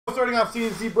Starting off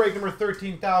CNC break number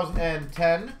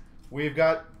 13,010, we've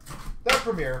got the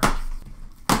Premier.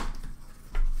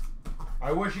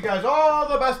 I wish you guys all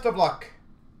the best of luck.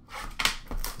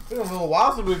 It's been a little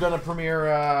while since we've done a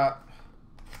Premier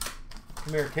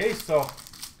case, so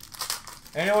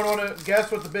anyone want to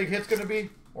guess what the big hit's going to be?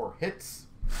 Or hits?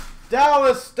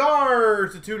 Dallas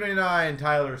Stars to 299,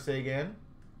 Tyler Seguin.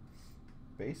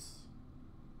 Base.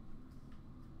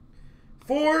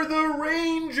 For the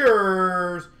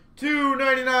Rangers,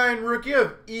 299 rookie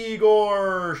of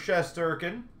Igor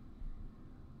Shesterkin.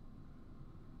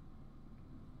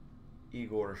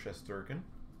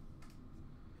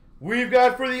 We've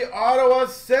got for the Ottawa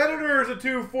Senators a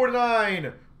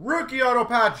 249 rookie auto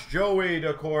patch, Joey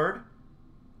Decord.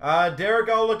 Derek,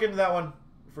 I'll look into that one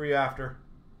for you after.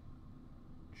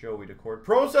 Joey Decord.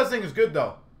 Processing is good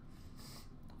though.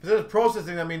 If it says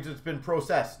processing, that means it's been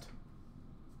processed.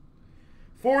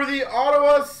 For the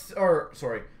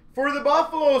for the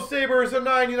Buffalo Sabres, a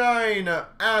 99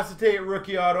 acetate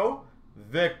rookie auto,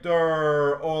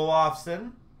 Victor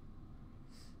Olofsson.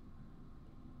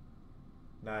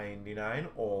 99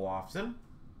 Olofsson.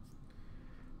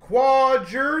 Quad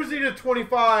jersey to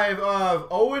 25 of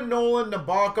Owen Nolan,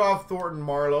 Nabokov, Thornton,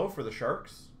 Marlowe for the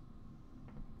Sharks.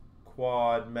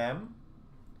 Quad mem,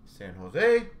 San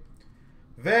Jose.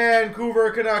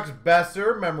 Vancouver Canucks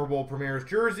Besser, memorable Premier's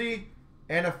jersey.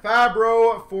 And a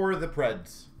Fabro for the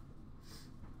Preds.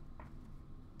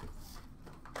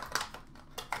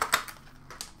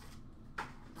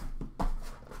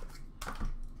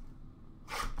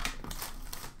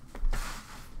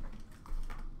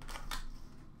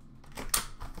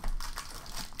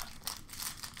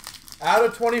 Out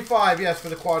of 25, yes, for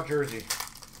the quad jersey.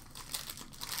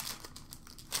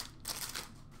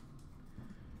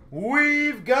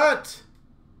 We've got,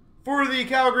 for the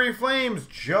Calgary Flames,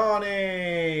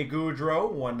 Johnny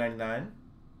Gaudreau, 199.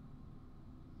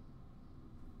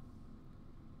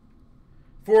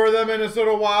 For the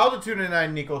Minnesota Wild, a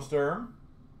 299 Nico Sturm.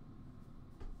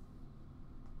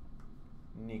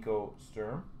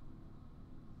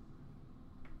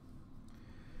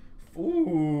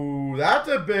 Ooh, that's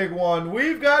a big one.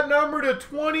 We've got number to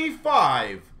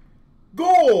 25.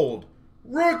 Gold.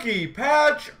 Rookie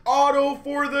patch auto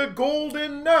for the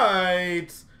Golden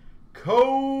Knights.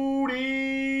 Cody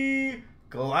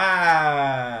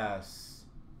Glass.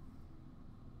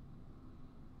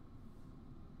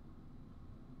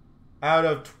 Out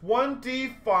of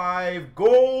 25,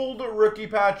 gold rookie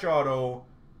patch auto,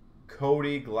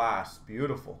 Cody Glass.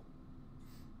 Beautiful.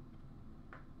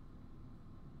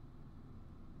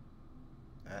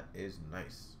 That is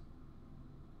nice.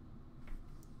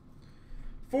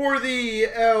 For the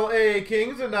LA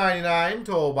Kings, a 99,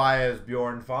 Tobias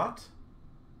Bjornfot.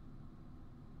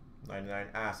 99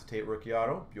 acetate rookie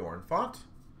auto, Bjornfot.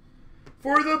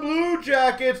 For the Blue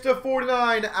Jackets, to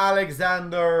 49,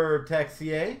 Alexander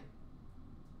Texier.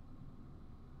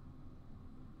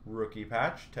 Rookie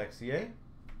patch, Texier.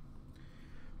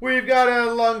 We've got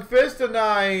a Lundqvist, a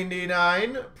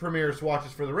 99, Premier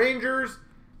swatches for the Rangers.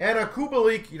 And a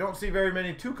Kubalik. You don't see very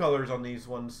many two colors on these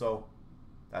ones, so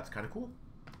that's kind of cool.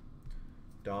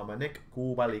 Dominic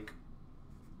Kubalik.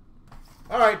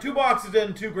 All right, 2 boxes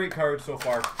in, 2 great cards so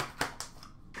far.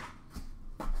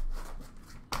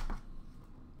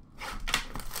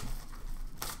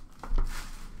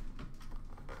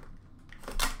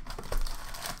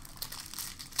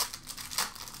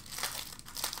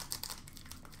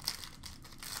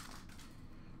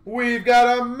 We've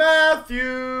got a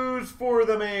Matthews for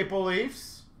the Maple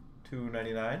Leafs,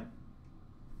 299.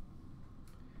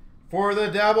 For the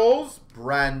Devils,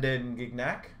 Brandon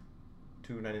Gignac,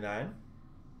 299.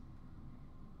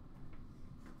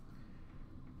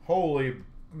 Holy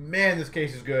man, this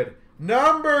case is good.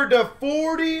 Number to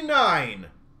 49,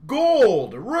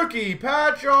 gold rookie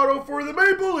patch auto for the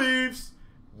Maple Leafs,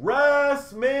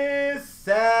 Rasmus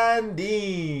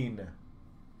Sandin.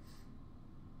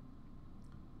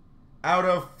 Out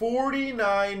of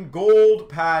 49, gold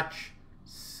patch,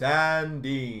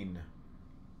 Sandin.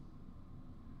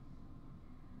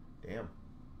 Damn.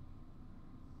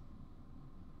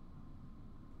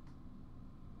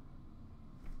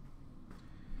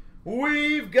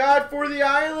 We've got for the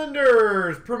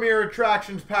Islanders, Premier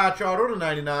Attractions patch auto to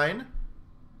 99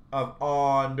 of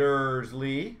Anders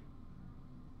Lee.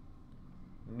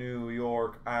 New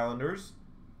York Islanders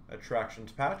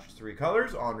Attractions patch, 3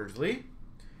 colors, Anders Lee.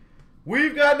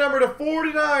 We've got number to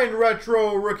 49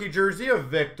 retro rookie jersey of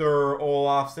Victor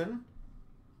Olofsson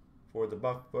for the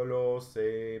Buffalo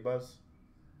Sabres.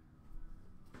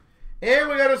 And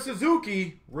we got a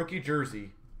Suzuki rookie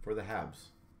jersey for the Habs.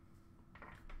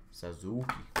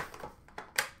 Suzuki.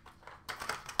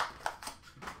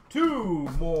 2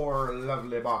 more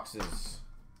lovely boxes.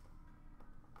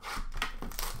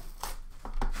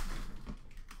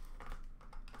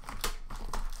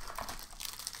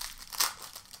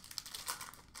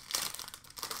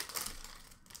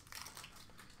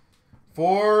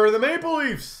 For the Maple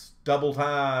Leafs, double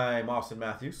time, Austin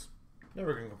Matthews.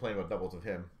 Never can complain about doubles of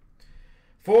him.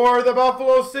 For the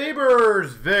Buffalo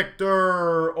Sabres,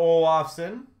 Victor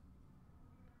Olofsson.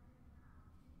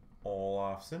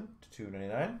 Olofsson to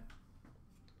 $2.99.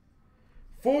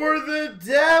 For the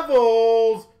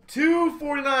Devils,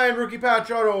 $2.49 rookie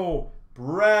patch auto,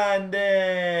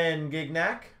 Brandon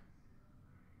Gignac.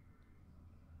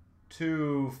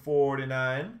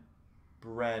 $2.49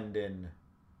 Brandon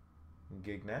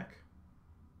Gignac.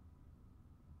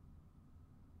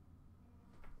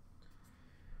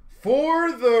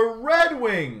 For the Red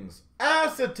Wings,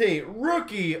 acetate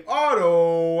rookie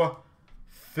auto,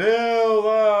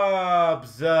 Philip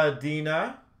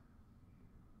Zadina.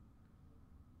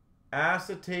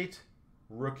 Acetate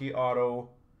rookie auto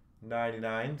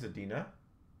 99 Zadina.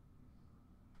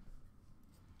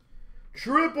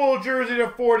 Triple jersey to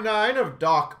 49 of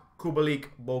Doc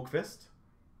Kubalik-Bokvist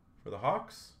for the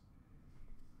Hawks.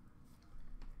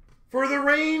 For the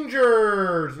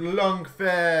Rangers,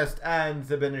 Lundqvist and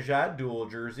Zibanejad, dual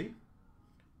jersey.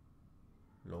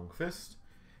 Lundqvist.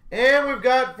 And we've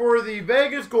got for the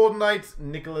Vegas Golden Knights,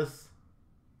 Nicholas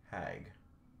Hague.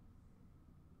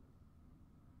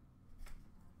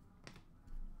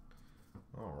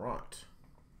 All right.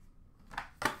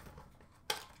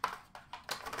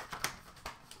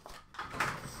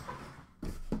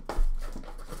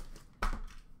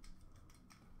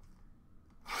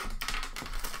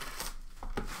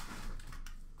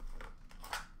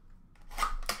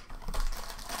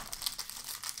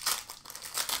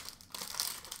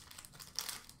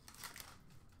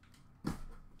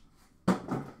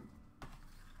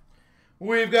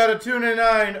 We've got a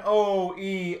 299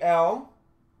 OEL,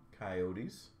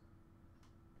 Coyotes.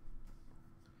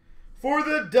 For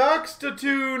the Ducks to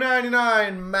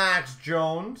 299, Max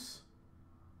Jones.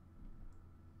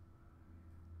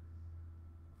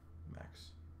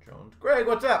 Max Jones. Greg,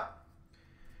 what's up?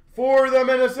 For the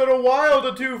Minnesota Wild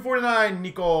to 249,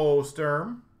 Nico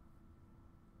Sturm.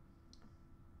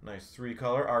 Nice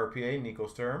 3-color RPA, Nico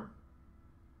Sturm.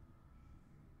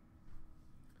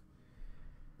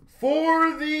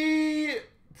 For the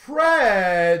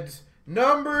Preds,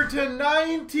 number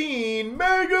 /19,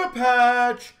 Mega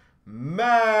Patch,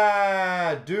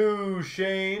 Matt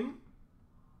Duchene.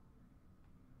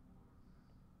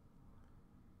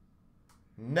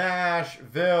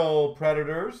 Nashville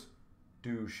Predators,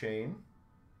 Duchene.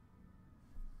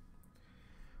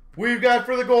 We've got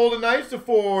for the Golden Knights to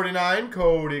 49,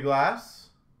 Cody Glass.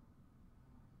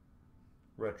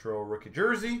 Retro rookie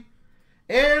jersey.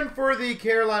 And for the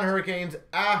Carolina Hurricanes,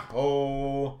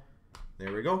 Aho.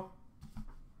 There we go.